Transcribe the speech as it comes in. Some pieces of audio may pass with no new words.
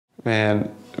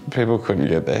Man, people couldn't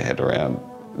get their head around.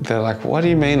 They're like, what do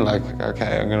you mean? Like,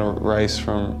 okay, I'm gonna race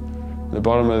from the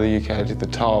bottom of the UK to the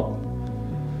top,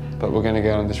 but we're gonna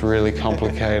go on this really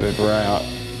complicated route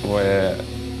where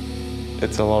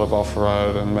it's a lot of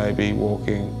off-road and maybe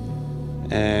walking,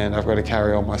 and I've got to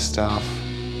carry all my stuff.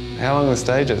 How long are the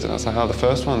stages? And I was like, oh, the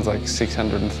first one's like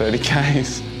 630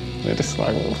 Ks. They're just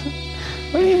like,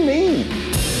 what do you mean?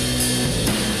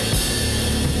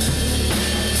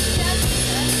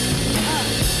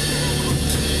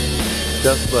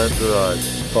 Just left the ride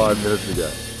 5 minutes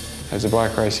ago. As a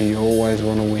bike racer, you always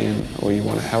want to win, or you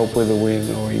want to help with the win,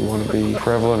 or you want to be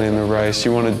prevalent in the race.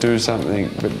 You want to do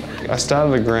something. But I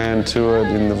started the Grand Tour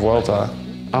in the Vuelta.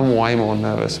 I'm way more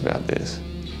nervous about this.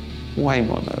 Way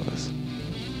more nervous.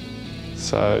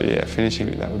 So yeah, finishing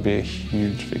that would be a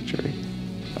huge victory.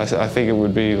 I think it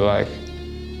would be like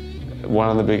one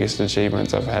of the biggest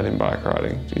achievements I've had in bike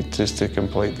riding, just to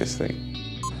complete this thing.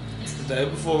 It's the day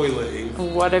before we leave.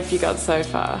 What have you got so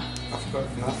far? I've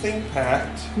got nothing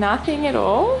packed. Nothing at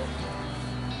all?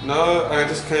 No, I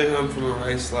just came home from a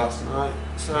race last night.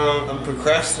 So I'm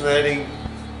procrastinating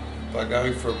by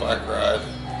going for a bike ride.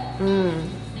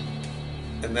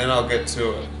 And then I'll get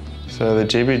to it. So the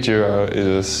GBDURO is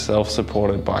a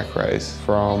self-supported bike race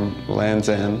from Land's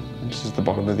End, which is the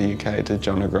bottom of the UK, to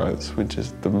John O'Groats, which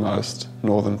is the most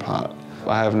northern part.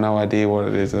 I have no idea what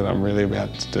it is that I'm really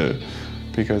about to do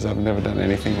because I've never done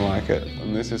anything like it.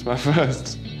 And this is my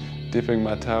first dipping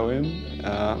my toe in,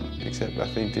 except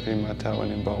I think dipping my toe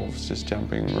in involves just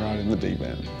jumping right in the deep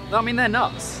end. I mean, they're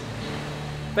nuts.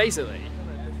 Basically,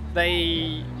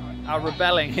 they are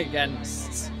rebelling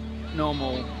against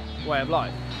normal way of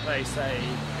life. They say,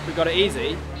 we got it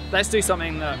easy, let's do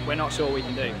something that we're not sure we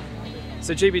can do.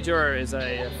 So GBDURO is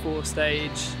a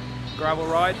 4-stage gravel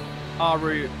ride. Our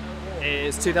route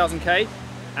is 2000 K,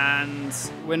 and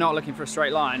we're not looking for a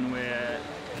straight line. We're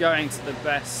going to the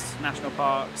best national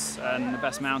parks and the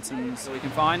best mountains that we can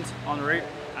find on the route,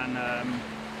 and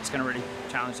it's going to really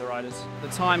challenge the riders. The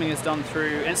timing is done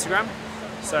through Instagram,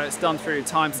 so it's done through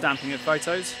time stamping of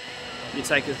photos. You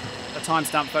take a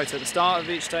timestamp photo at the start of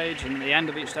each stage and the end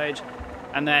of each stage,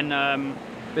 and then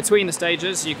between the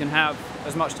stages you can have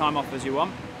as much time off as you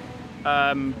want,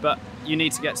 but you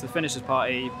need to get to the finishers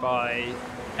party by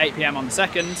 8 PM on the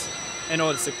 2nd in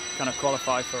order to kind of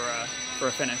qualify for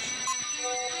a finish.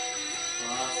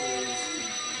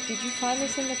 Did you find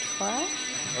this in the trash?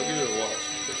 I'll give it a watch,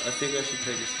 but I think I should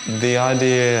take this. The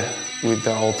idea with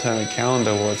the alternate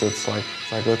calendar was it's like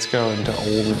let's go into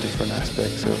all the different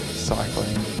aspects of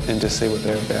cycling and just see what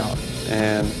they're about.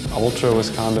 And ultra was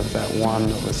kind of that one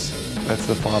that's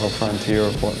the final frontier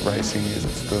of what racing is.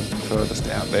 It's the furthest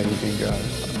out there you can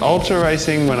go. Ultra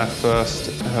racing, when I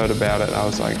first heard about it, I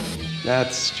was like,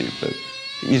 that's stupid.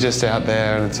 You're just out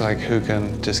there and it's like, who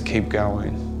can just keep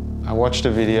going? I watched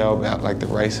a video about like the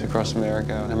race across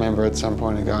America. I remember at some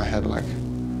point a guy had like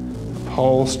a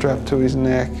pole strapped to his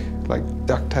neck, like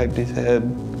duct taped his head.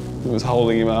 It was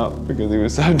holding him up because he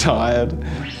was so tired.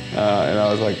 And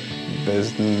I was like,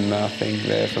 there's nothing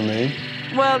there for me.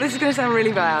 Well, this is going to sound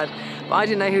really bad, but I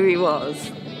didn't know who he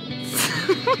was.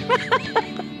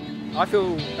 I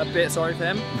feel a bit sorry for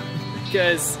him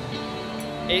because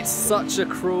it's such a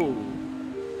cruel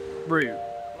route.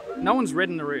 No one's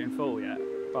ridden the route in full yet,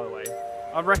 by the way.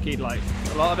 I've recce'd like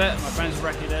a lot of it, my friends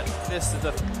have recce'd it. This is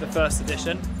the first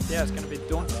edition. Yeah, it's going to be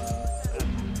daunting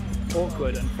and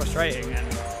awkward and frustrating, and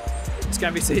it's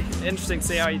going to be interesting to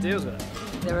see how he deals with it.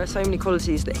 There are so many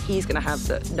qualities that he's going to have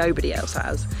that nobody else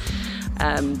has,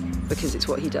 because it's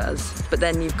what he does. But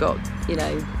then you've got, you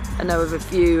know, I know of a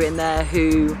few in there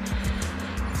who,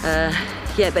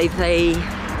 yeah,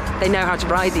 they know how to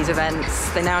ride these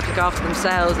events, they know how to look after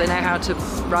themselves, they know how to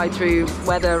ride through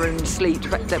weather and sleep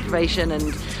deprivation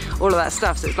and all of that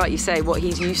stuff. So it's like you say, what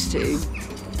he's used to,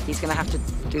 he's going to have to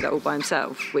do that all by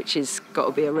himself, which has got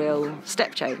to be a real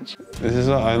step change. This is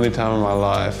the only time in my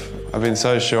life I've been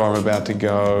so sure I'm about to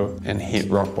go and hit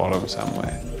rock bottom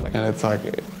somewhere. And it's like,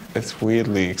 it's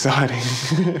weirdly exciting.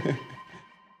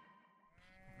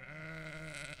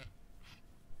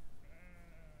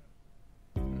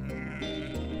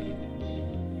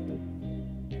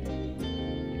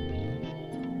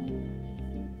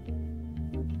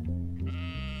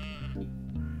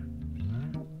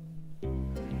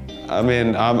 I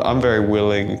mean, I'm very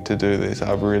willing to do this.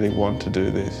 I really want to do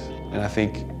this. And I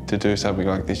think to do something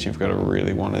like this, you've got to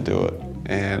really want to do it.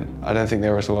 And I don't think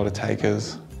there was a lot of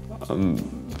takers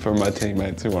from my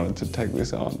teammates who wanted to take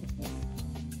this on.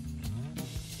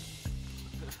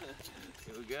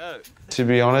 Here we go. To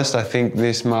be honest, I think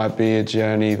this might be a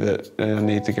journey that I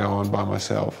need to go on by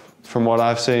myself. From what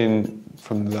I've seen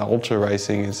from the ultra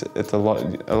racing is it's a lot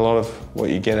of what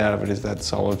you get out of it is that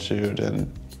solitude and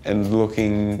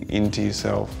looking into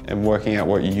yourself and working out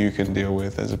what you can deal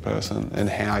with as a person and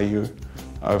how you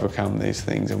overcome these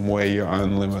things and where your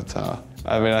own limits are.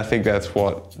 I mean, I think that's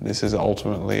what this is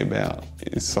ultimately about.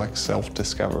 It's like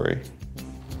self-discovery.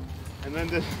 And then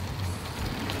just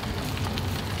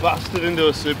busted into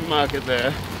a supermarket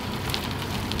there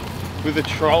with a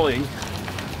trolley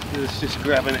that's just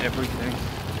grabbing everything.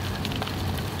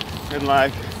 And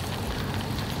like,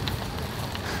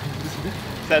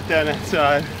 sat down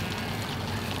outside,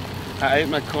 I ate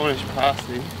my Cornish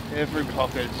pasty. Every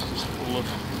pocket's just full of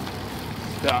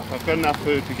stuff. I've got enough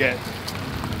food to get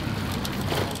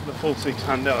the full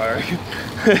 600, I reckon.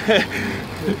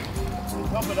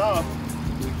 Top it off,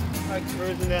 like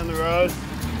cruising down the road.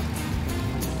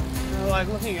 And I'm like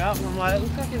looking up and I'm like, it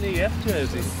looks like an EF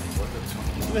jersey.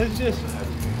 And there's just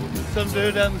some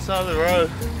dude down the side of the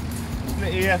road in the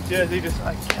EF jersey just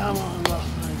like, come on,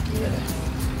 Lachlan, get it.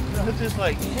 And I was just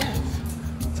like, yes.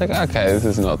 It's like, okay, this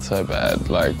is not so bad.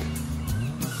 Like,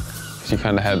 she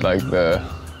kind of had like the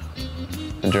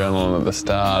adrenaline at the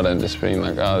start and just being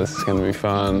like, oh, this is going to be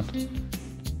fun.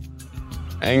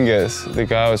 Angus, the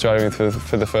guy I was riding with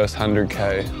for the first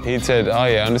 100K, he'd said, oh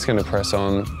yeah, I'm just going to press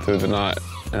on through the night.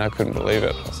 And I couldn't believe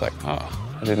it. I was like,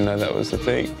 oh, I didn't know that was the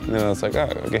thing. And then I was like, oh,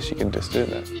 I guess you can just do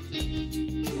that.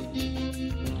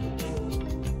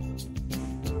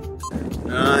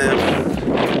 I am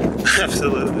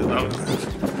absolutely loving it.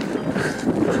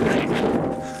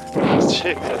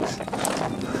 Jesus.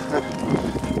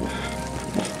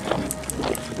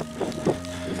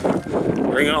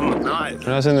 Bring on the night. When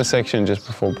I was in the section just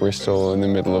before Bristol in the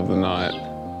middle of the night,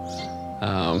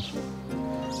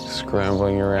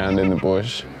 scrambling around in the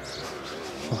bush,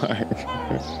 like,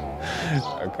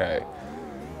 okay,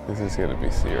 this is gonna be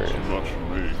serious. Too much for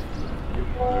me.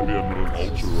 Maybe I'm not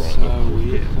an ultra rider. So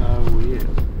weird, so weird.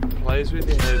 Plays with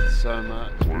your head so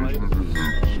much. Plays with your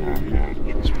head so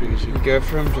much. Because you go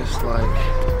from just like,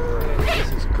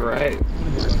 this is great,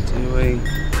 what am I doing?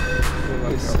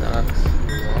 This sucks.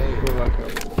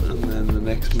 And then the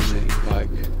next minute, like,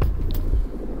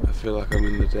 I feel like I'm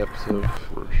in the depths of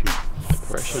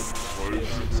depression.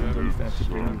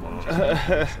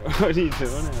 What are you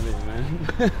doing out here,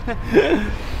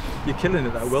 man? You're killing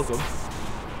it though, well done.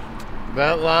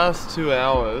 That last 2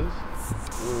 hours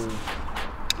was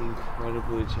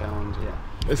incredibly challenging. Yeah.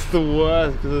 It's the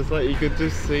worst because it's like you could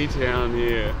just see town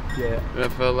here. Yeah. And I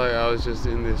felt like I was just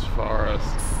in this forest,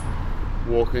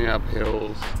 walking up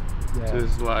hills,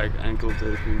 just like ankle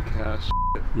deep in cow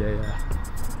shit. Yeah.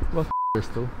 Well,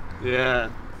 Bristol. Yeah.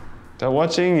 So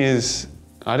watching is,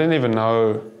 I didn't even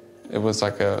know it was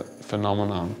like a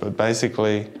phenomenon, but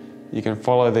basically you can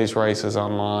follow these races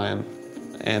online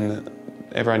and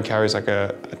everyone carries like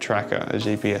a tracker, a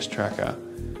GPS tracker,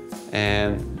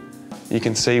 and you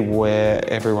can see where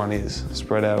everyone is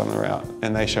spread out on the route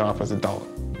and they show up as a dot,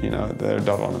 you know, they're a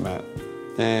dot on the map.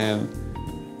 And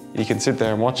you can sit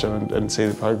there and watch them and see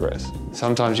the progress.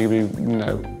 Sometimes you can be, you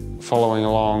know, following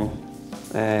along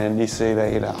and you see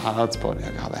they hit a hard spot,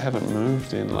 you're like, oh, they haven't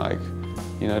moved in like,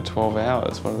 you know, 12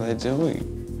 hours, what are they doing?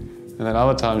 And then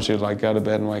other times you'd like go to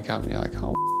bed and wake up and you're like,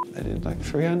 oh, they did like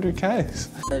 300 Ks.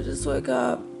 I just woke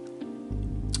up,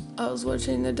 I was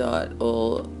watching the dot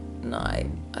all night.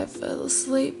 I fell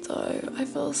asleep though. I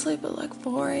fell asleep at like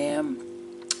 4 AM.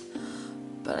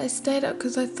 But I stayed up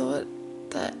because I thought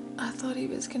he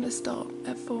was gonna stop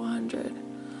at 400.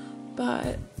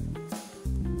 But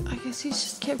I guess he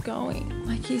just kept going,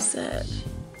 like he said.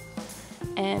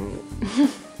 And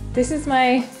this is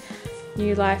my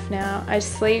new life now. I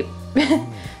sleep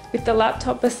with the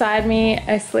laptop beside me.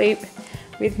 I sleep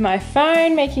with my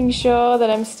phone, making sure that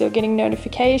I'm still getting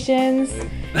notifications.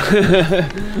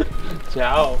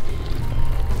 Ciao.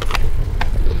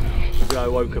 I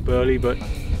woke up early but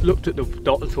looked at the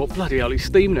dot and thought, bloody hell, he's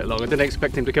steaming it long. I didn't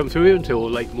expect him to come through here until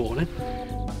late morning.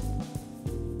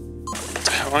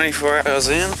 24 hours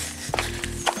in, I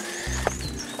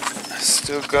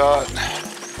still got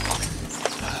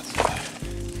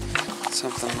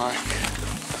something like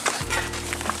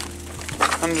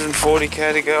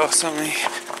 140K to go or something.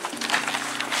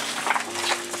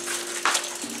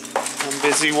 I'm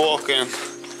busy walking.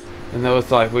 And there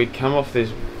was like, we'd come off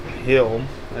this hill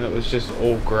and it was just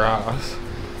all grass.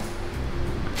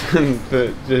 And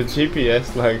the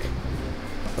GPS like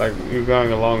you're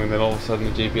going along and then all of a sudden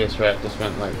the GPS route just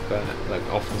went like that, like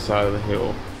off the side of the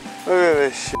hill. Look at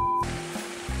this shit.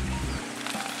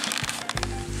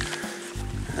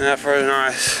 And out for a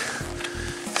nice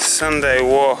Sunday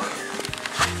walk.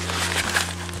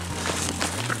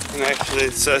 And actually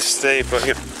it's so steep I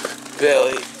can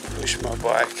barely push my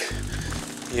bike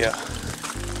here.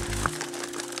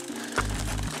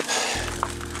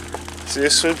 So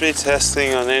this would be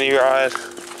testing on any ride.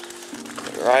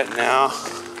 But right now,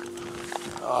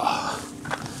 oh,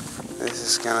 this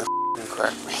is gonna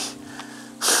crack me.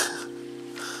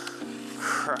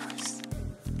 Christ.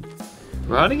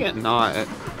 Riding at night,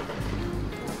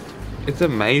 it's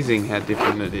amazing how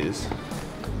different it is.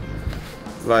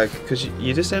 Like, because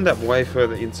you just end up way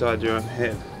further inside your own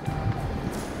head.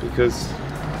 Because,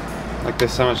 like,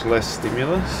 there's so much less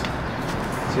stimulus.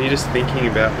 So you're just thinking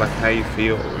about, like, how you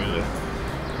feel, really.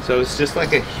 So it's just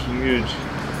like a huge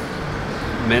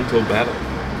mental battle.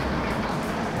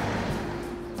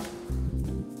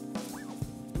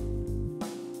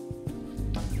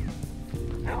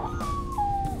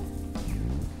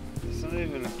 It's not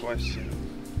even a question.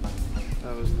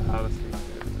 That was the hardest thing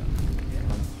to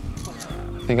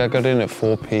do. I think I got in at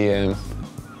 4 p.m.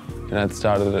 and I'd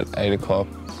started at 8 o'clock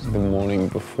the morning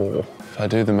before. If I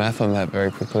do the math on that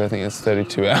very quickly, I think it's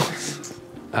 32 hours.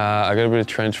 I got a bit of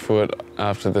trench foot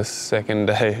after the second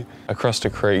day. I crossed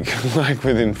a creek, like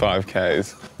within 5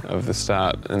 Ks of the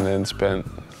start, and then spent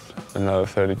another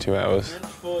 32 hours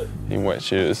in wet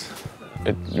shoes.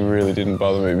 It really didn't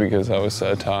bother me because I was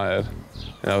so tired,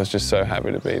 and I was just so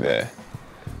happy to be there.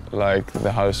 Like,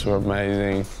 the hosts were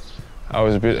amazing. I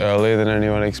was a bit earlier than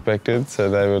anyone expected, so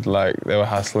they were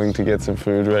hustling to get some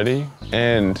food ready.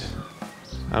 And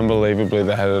unbelievably,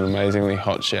 they had an amazingly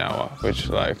hot shower, which,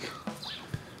 like,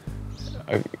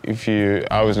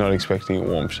 I was not expecting a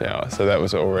warm shower, so that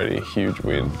was already a huge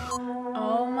win.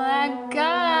 Oh my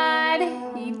God,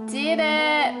 you did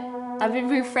it. I've been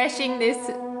refreshing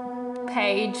this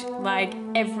page like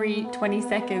every 20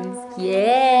 seconds.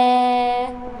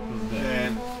 Yeah.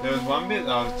 And there was one bit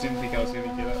I didn't think I was going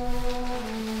to get it.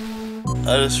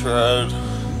 I just rode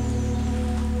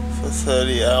for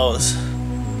 30 hours.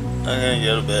 I'm going to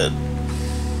go to bed.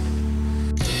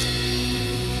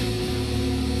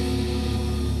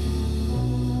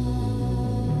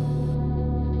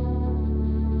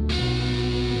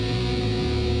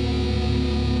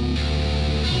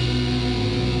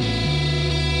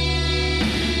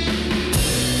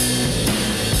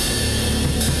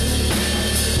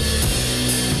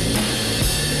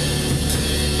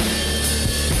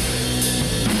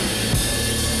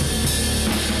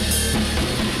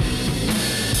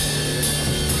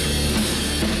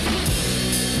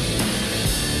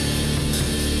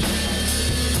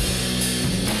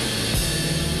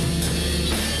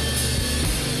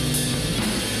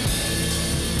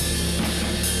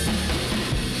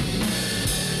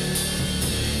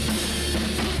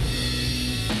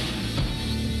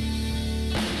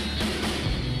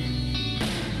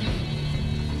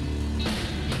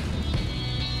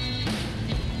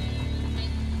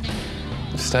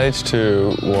 Stage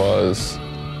 2 was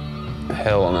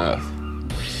hell on earth.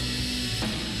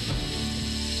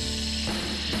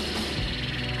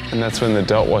 And that's when the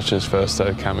dot watches first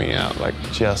started coming out, like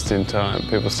just in time.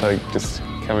 People started just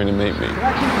coming to meet me.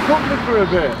 I can put me for a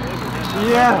bit.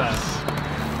 Yes!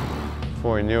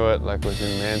 Before we knew it, like, was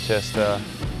in Manchester,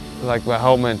 like my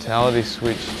whole mentality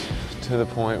switched to the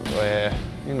point where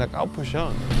you're like, I'll push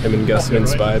on. Him and Gus have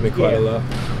inspired me quite a lot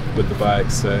with the bike,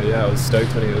 so yeah, I was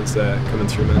stoked when he was coming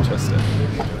through Manchester.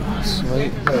 Oh,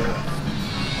 sweet.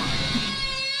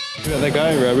 Yeah, that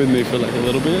guy rode with me for like a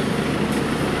little bit,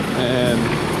 and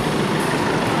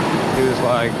he was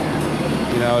like,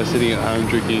 you know, I was sitting at home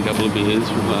drinking a couple of beers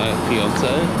with my fiance,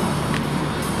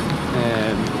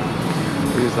 and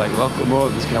he was like, Lachlan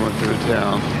Morton's coming through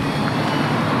town.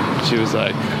 She was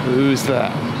like, who's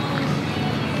that?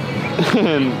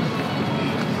 And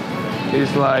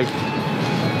he's like,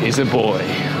 he's a boy.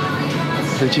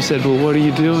 And she said, well, what are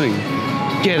you doing?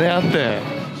 Get out there.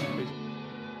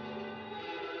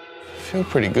 I feel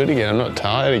pretty good again. I'm not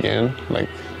tired again. Like,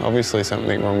 obviously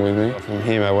something wrong with me. From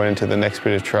him, I went into the next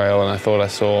bit of trail and I thought I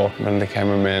saw one of the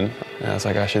cameramen. And I was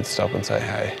like, I should stop and say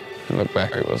hey. And look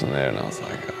back, he wasn't there. And I was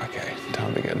like, okay,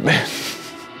 time to get to bed.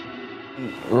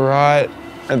 Right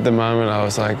at the moment, I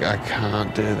was like, I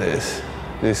can't do this.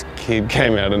 This kid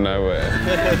came out of nowhere.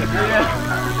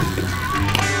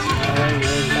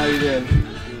 How you doing?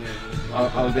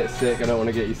 I'm a bit sick. I don't want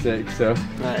to get you sick, so.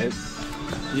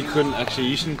 You couldn't actually.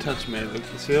 You shouldn't touch me. Look,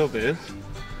 you see all this?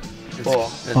 That's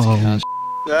cow shit.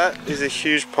 That is a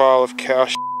huge pile of cow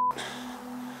shit.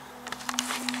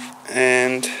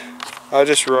 And I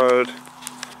just rode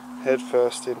head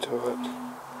first into it.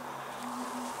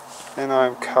 And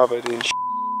I'm covered in shit.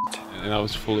 And I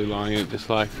was fully lying it, just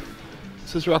like,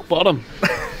 this is rock bottom.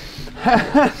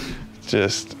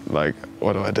 Just like,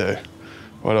 what do I do?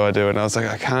 What do I do? And I was like,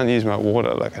 I can't use my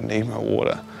water, like I need my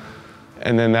water.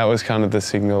 And then that was kind of the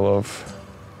signal of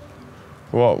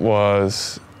what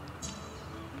was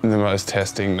the most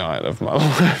testing night of my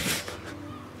life,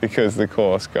 because the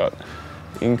course got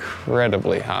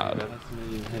incredibly hard.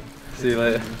 See you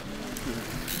later.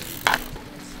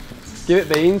 Give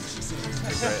it beans.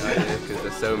 It's a great idea because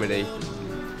there's so many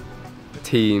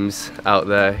teams out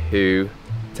there who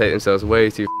take themselves way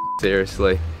too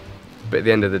seriously, but at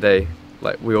the end of the day,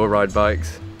 like, we all ride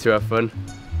bikes to have fun.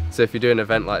 So if you do an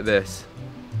event like this,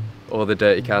 or the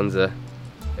Dirty Kansas,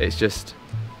 it's just,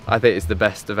 I think it's the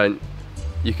best event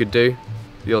you could do.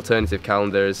 The alternative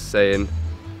calendar is saying,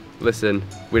 listen,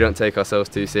 we don't take ourselves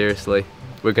too seriously,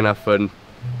 we're gonna have fun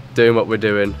doing what we're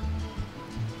doing,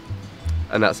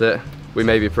 and that's it. We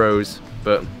may be pros,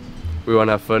 but we want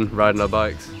to have fun riding our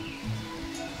bikes.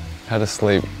 Had to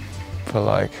sleep for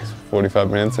like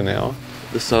 45 minutes, an hour.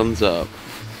 The sun's up,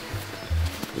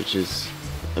 which is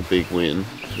a big win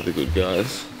for the good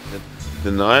guys.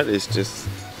 The night is just,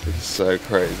 it's so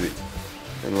crazy.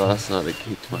 And last night it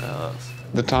kicked my ass.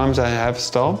 The times I have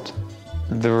stopped,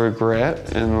 the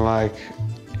regret and like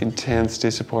intense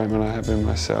disappointment I have in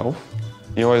myself.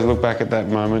 You always look back at that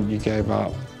moment you gave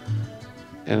up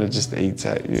and it just eats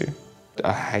at you.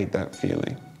 I hate that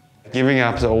feeling. Giving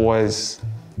up's always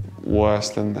worse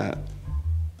than that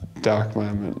dark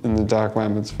moment, and the dark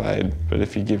moments fade, but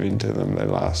if you give in to them, they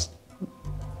last,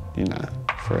 you know,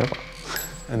 forever.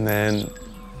 And then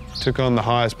took on the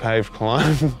highest paved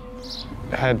climb.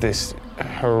 Had this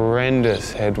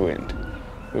horrendous headwind.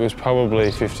 It was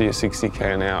probably 50 or 60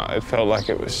 k an hour. It felt like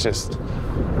it was just,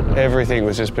 everything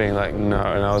was just being like, no,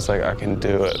 and I was like, I can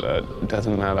do it, it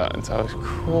doesn't matter. And so I was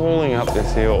crawling up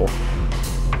this hill,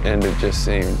 and it just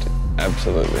seemed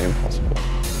absolutely impossible.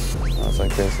 I was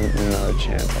like, there's no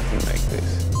chance I can make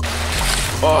this.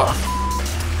 Oh,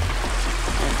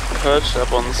 I'm perched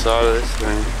up on the side of this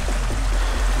thing.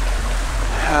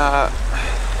 I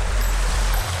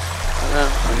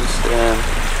don't understand.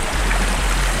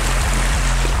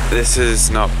 This is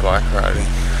not bike riding.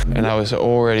 And I was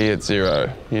already at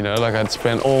zero, you know, like I'd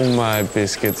spent all my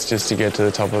biscuits just to get to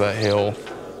the top of that hill.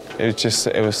 It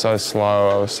was so slow,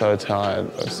 I was so tired,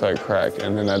 I was so cracked,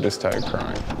 and then I just started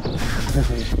crying.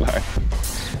 Like,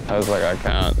 I was like, I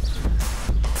can't.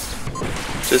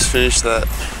 Just finished that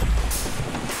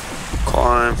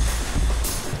climb.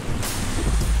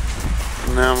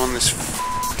 And now I'm on this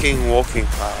fucking walking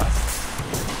path.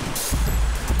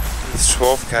 It's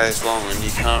 12 k's long and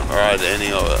you can't ride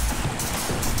any of it.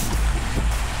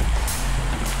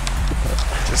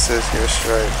 It just says go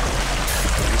straight.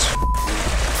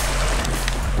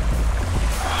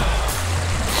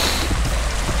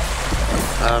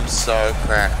 I'm so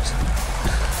cracked.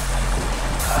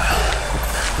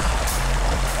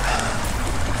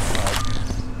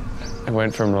 I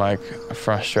went from like a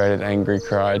frustrated, angry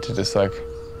cry to just like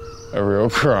a real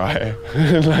cry.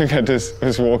 Like I just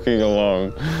was walking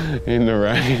along in the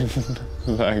rain,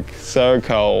 like so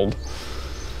cold,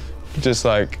 just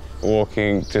like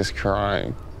walking, just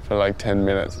crying for like 10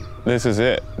 minutes. This is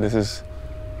it. This is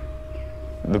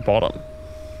the bottom.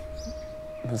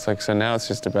 It's like, so now it's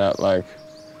just about like,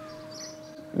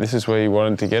 this is where you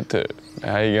wanted to get to.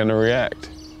 How are you going to react?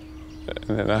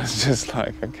 And then I was just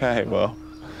like, okay, well,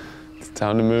 it's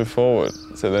time to move forward.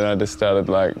 So then I just started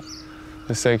like,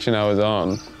 the section I was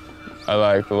on, I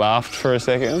like laughed for a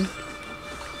second.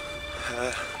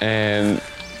 And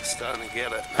starting to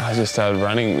get it. I just started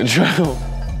running the trail.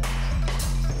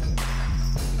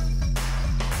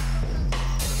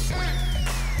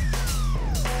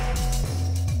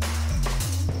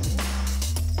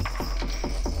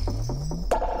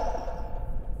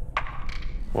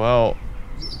 Well,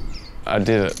 I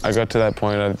did it. I got to that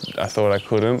point I thought I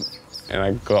couldn't, and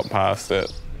I got past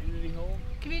it.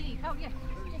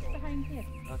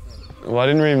 Well, I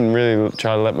didn't even really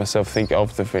try to let myself think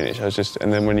of the finish. I was just,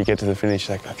 and then when you get to the finish,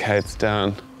 like, okay, it's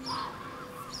done.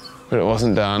 But it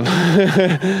wasn't done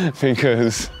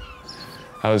because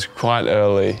I was quite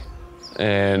early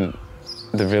and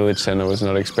the village centre was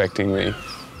not expecting me.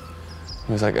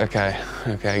 I was like, okay,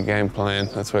 game plan,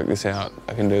 let's work this out.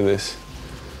 I can do this.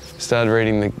 Started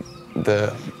reading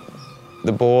the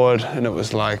board, and it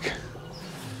was like,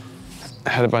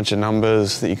 had a bunch of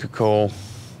numbers that you could call,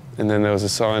 and then there was a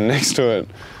sign next to it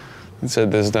that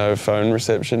said there's no phone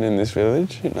reception in this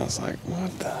village. And I was like,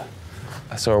 what the?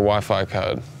 I saw a Wi-Fi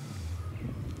code.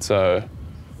 So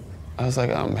I was like,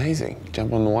 oh, amazing,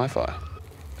 jump on the Wi-Fi.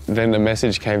 Then the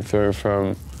message came through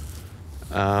from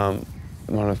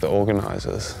one of the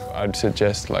organisers. I'd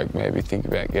suggest like maybe think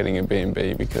about getting a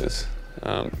B&B because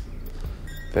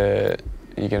you're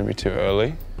going to be too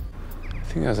early. I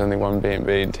think there's only one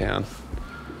B&B in town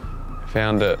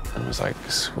Found it, and was like,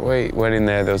 sweet. Went in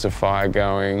there, there was a fire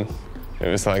going. It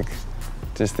was like,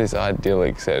 just this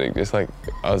idyllic setting. Just like,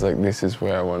 I was like, this is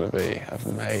where I want to be. I've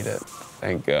made it,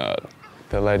 thank God.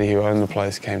 The lady who owned the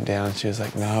place came down, she was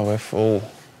like, no, we're full.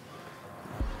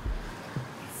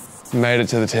 Made it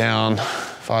to the town,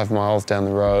 5 miles down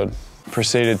the road.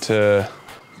 Proceeded to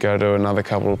go to another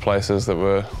couple of places that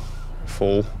were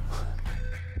full.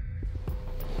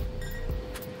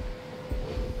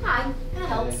 Hi, can I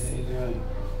help? How you doing?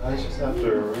 I was just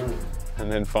after a room. And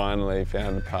then finally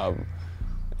found a pub,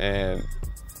 and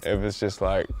it was just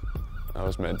like, I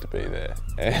was meant to be there.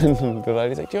 And the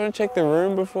lady's like, do you want to check the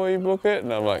room before you book it?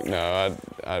 And I'm like, no,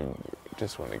 I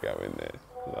just want to go in there.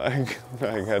 Like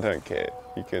I don't care.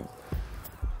 You could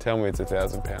tell me it's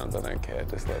 £1,000, I don't care.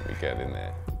 Just let me get in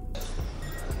there.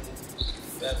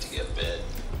 About to get bed.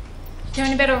 You're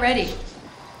in bed already?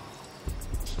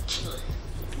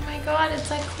 Oh my God,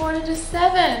 it's like 6:45.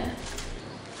 Yeah,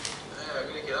 I'm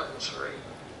gonna get up at 3.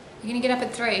 You're gonna get up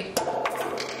at 3?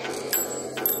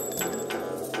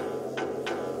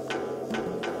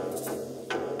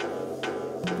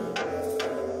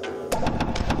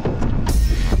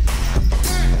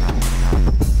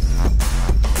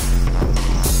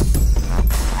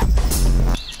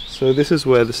 So this is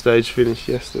where the stage finished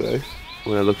yesterday.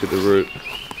 When I looked at the route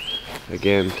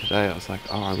again today, I was like,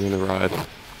 oh, I'm gonna ride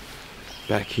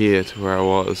back here to where I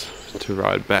was to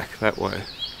ride back that way.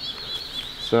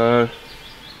 So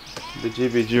the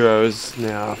GBDURO is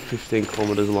now 15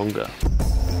 kilometers longer.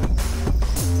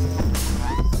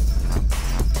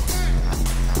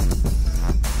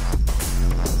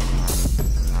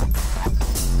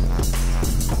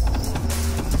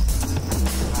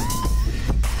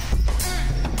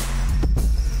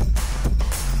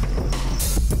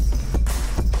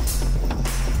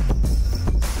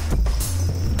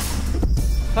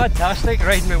 Fantastic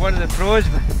riding with one of the pros,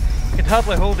 but could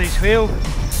hardly hold his wheel.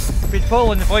 Been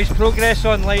following the boys' progress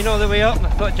online all the way up, and I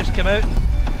thought I'd just come out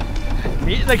and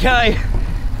meet the guy.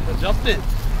 I loved it.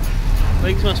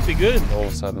 Legs must be good. All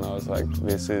of a sudden I was like,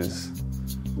 this is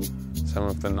some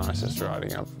of the nicest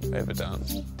riding I've ever done.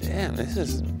 Damn, this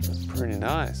is pretty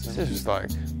nice. This is just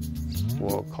like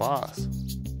world class.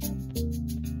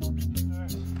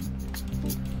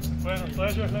 Well, a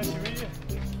pleasure, nice to meet you.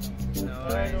 No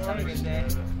worries, have a good day.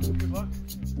 Good luck.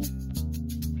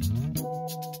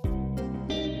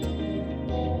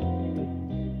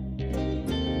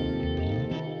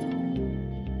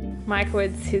 Mike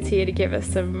Woods is here to give us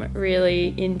some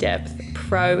really in-depth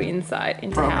pro insight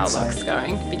into how Lach's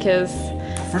going, because...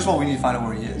 First of all, we need to find out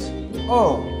where he is.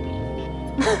 Oh!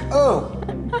 Oh!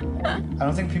 I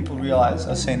don't think people realize,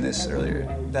 I was saying this earlier,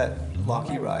 that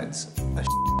Lachie rides a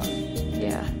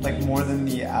yeah. Like more than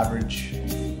the average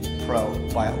pro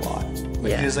by a lot.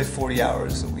 Like he does like 40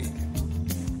 hours a week.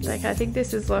 Like, I think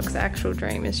this is Lach's actual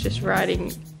dream, is just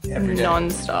riding every day.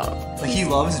 non-stop. Like he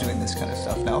loves doing this kind of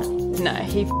stuff, no? No,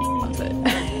 he loves it.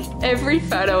 Every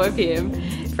photo of him,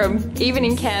 from even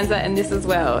in Kansas and this as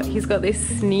well, he's got this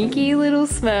sneaky little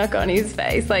smirk on his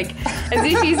face, like as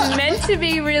if he's meant to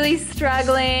be really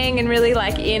struggling and really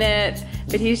like in it,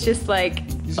 but he's just like,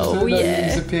 oh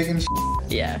yeah. He's a pig and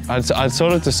yeah. I'd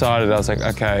sort of decided, I was like,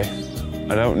 okay,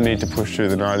 I don't need to push through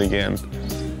the night again.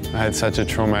 I had such a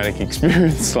traumatic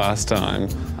experience last time.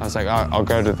 I was like, I'll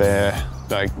go to there,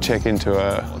 like check into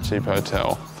a cheap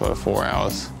hotel for 4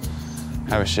 hours,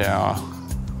 have a shower,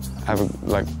 have a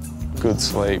like good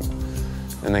sleep,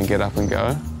 and then get up and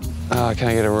go. Can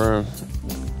I get a room?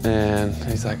 And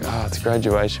he's like, oh, it's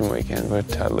graduation weekend, we're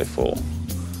totally full.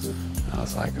 And I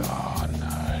was like, oh no,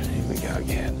 here we go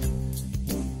again.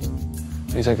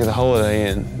 He's like, the Holiday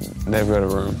Inn, they've got a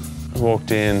room. I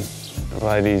walked in, the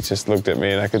lady just looked at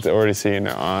me and I could already see in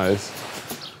her eyes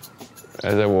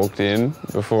as I walked in.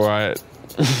 Before I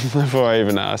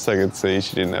even asked, I could see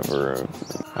she didn't have a room.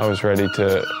 I was ready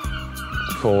to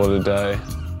call it a day.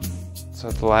 So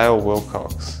it's Lael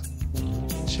Wilcox.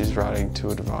 She's riding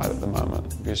Tour Divide at the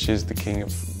moment because she's the king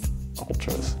of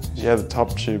ultras. She had a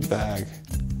top tube bag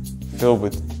filled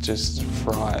with just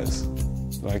fries,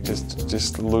 like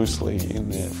just loosely in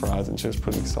there fries, and she was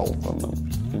putting salt on them.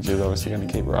 And she was obviously going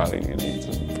to keep riding and eat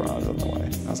some fries on the way.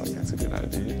 I was like, that's a good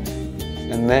idea.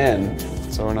 And then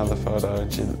saw another photo,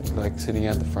 and she's like sitting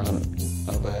at the front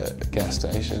of a gas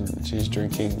station. She's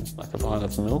drinking like a pint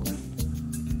of milk.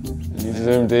 And you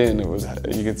zoomed in,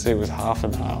 you could see it was half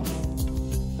and half.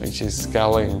 Like she's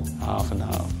sculling half and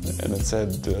half. And it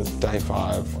said day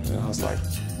 5. And I was like,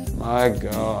 my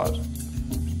God,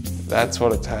 that's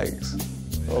what it takes.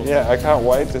 Well, yeah, I can't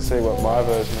wait to see what my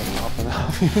version of half and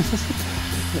half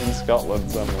is in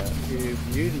Scotland somewhere. You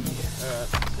beauty. Alright,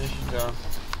 there she goes.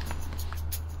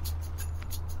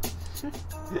 Sweating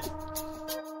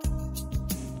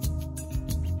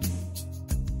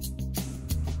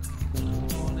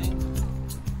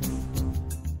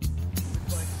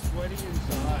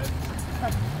inside,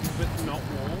 but not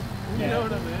warm. You know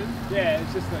what I mean? Yeah,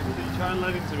 it's just like you try and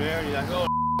let in some air, and you're like, oh,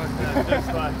 and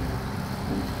just like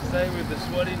stay with the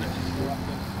sweatiness.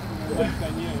 the worst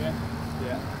on you, yeah.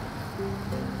 Yeah.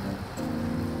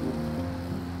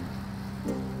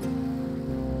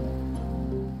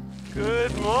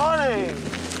 Good morning.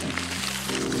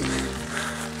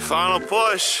 Final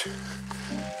push.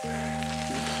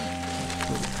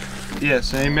 Yeah,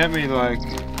 so he met me like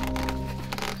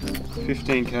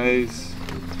 15 k's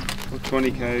or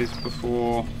 20 k's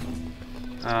before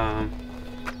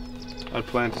I'd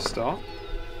planned to stop,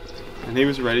 and he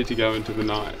was ready to go into the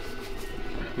night.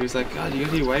 He was like, God, you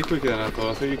got here way quicker than I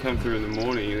thought. I thought you'd come through in the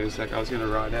morning. And he was like, I was going to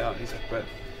ride out. He's like, but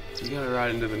you're going to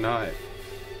ride into the night.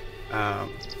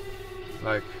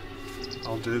 Like,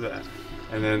 I'll do that.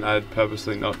 And then I'd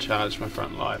purposely not charged my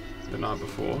front light the night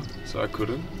before, so I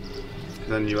couldn't,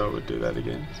 because I knew I would do that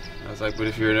again. I was like, but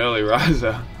if you're an early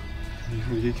riser,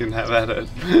 you can have at it.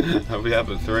 I'll be up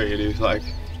at 3. And he was like,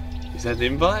 is that an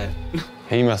invite?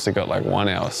 He must have got like 1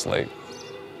 hour sleep.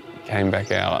 Came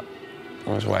back out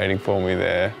and was waiting for me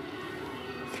there.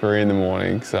 3 in the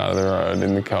morning, side of the road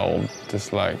in the cold,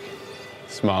 just like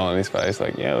smile on his face,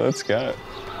 like, yeah, let's go.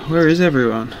 Where is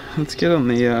everyone? Let's get on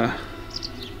the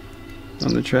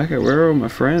tracker. Where are all my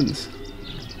friends?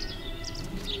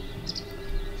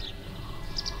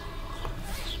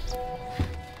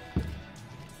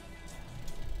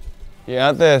 You're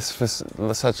out there for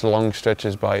such long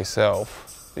stretches by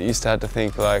yourself that you start to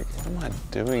think like, what am I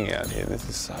doing out here? This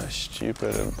is so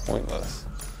stupid and pointless.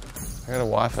 I got a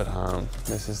wife at home.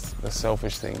 This is a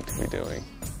selfish thing to be doing.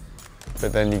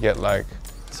 But then you get like,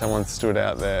 someone stood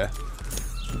out there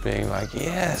being like,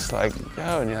 yes, like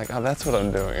go, and you're like, oh, that's what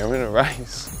I'm doing. I'm in a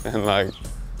race, and like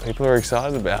people are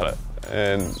excited about it,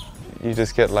 and you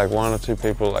just get like 1 or 2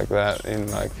 people like that in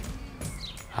like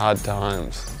hard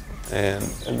times, and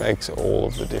it makes all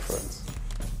of the difference.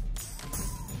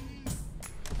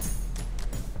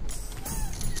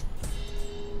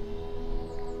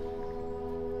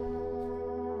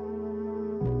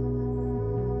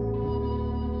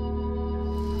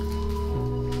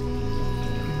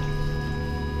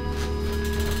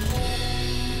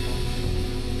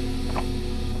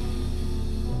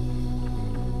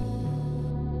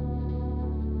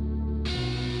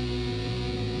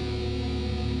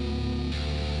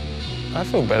 I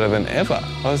feel better than ever.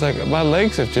 I was like, my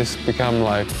legs have just become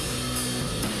like,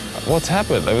 what's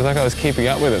happened? It was like I was keeping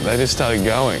up with it. They just started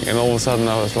going, and all of a sudden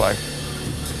I was like,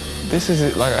 this is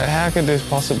it. Like, how could this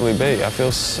possibly be? I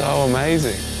feel so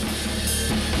amazing.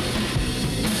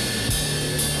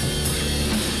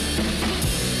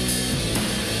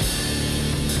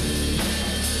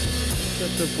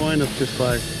 At the point of just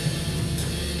like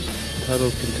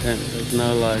total content. There's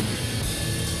no like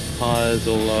highs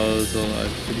or lows, or like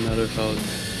it didn't matter if I was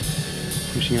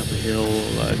pushing up a hill or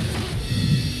like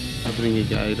opening a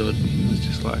gate, or it was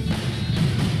just like,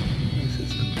 this is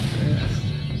the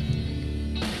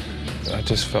best. I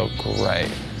just felt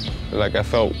great. Like it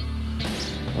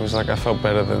was like I felt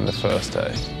better than the first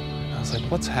day. I was like,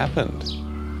 what's happened?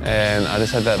 And I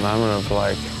just had that moment of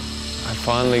like, I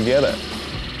finally get it.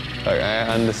 Like I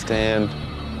understand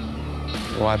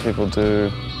why people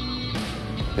do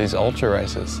these ultra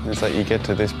races. It's like you get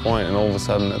to this point and all of a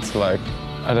sudden it's like,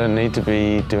 I don't need to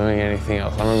be doing anything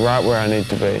else. I'm right where I need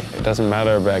to be. It doesn't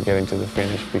matter about getting to the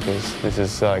finish because this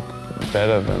is like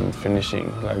better than finishing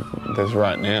like there's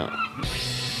right now.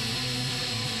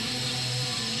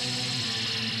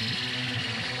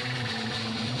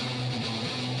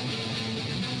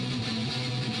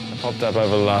 I popped up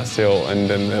over the last hill and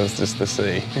then there was just the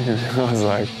sea. I was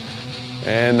like,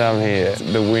 and I'm here.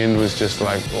 The wind was just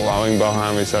like blowing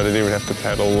behind me, so I didn't even have to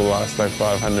pedal the last like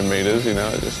 500 meters, you know,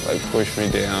 it just like pushed me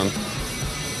down.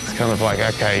 It's kind of like,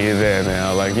 okay, you're there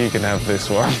now, like you can have this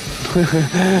one.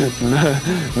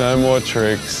 no more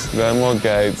tricks, no more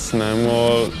gates, no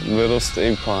more little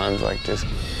steep climbs, like just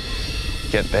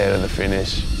get there to the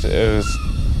finish. It was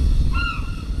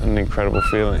an incredible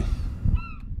feeling.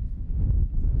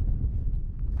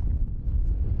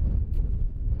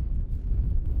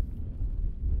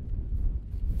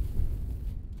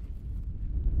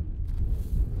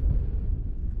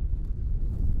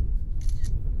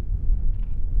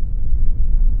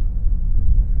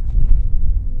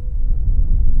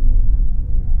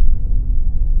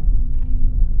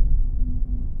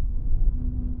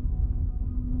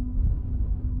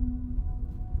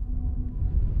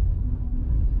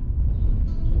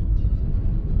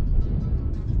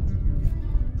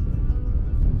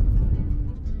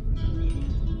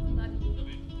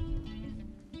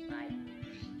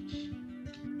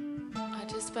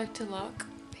 spoke to Locke.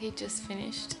 He just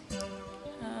finished.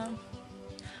 I'm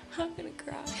gonna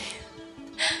cry.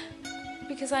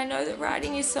 Because I know that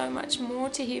riding is so much more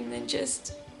to him than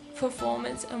just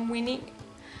performance and winning.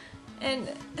 And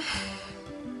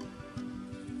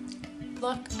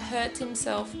Locke hurts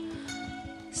himself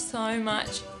so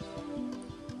much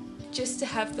just to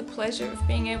have the pleasure of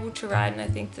being able to ride, and I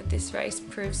think that this race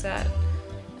proves that.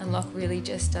 And Locke really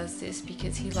just does this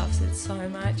because he loves it so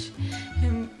much.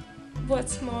 And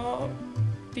what's more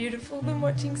beautiful than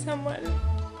watching someone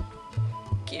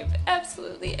give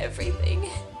absolutely everything,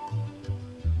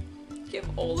 give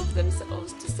all of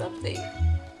themselves to something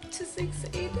to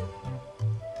succeed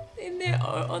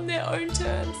on their own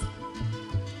terms.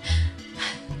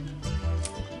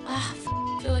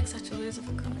 I feel like such a loser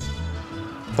for God.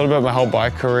 I thought about my whole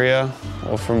bike career,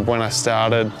 or from when I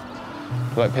started,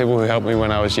 like people who helped me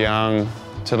when I was young,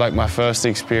 to like my first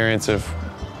experience of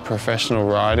professional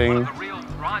riding,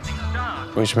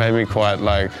 which made me quite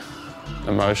like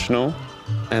emotional.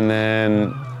 And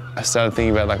then I started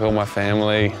thinking about like all my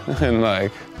family and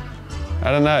like,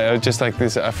 I don't know, it was just like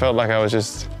this, I felt like I was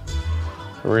just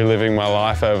reliving my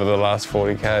life over the last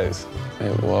 40 Ks.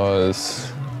 It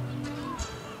was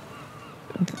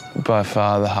by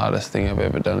far the hardest thing I've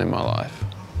ever done in my life.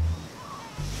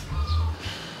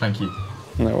 Thank you.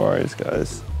 No worries,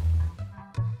 guys.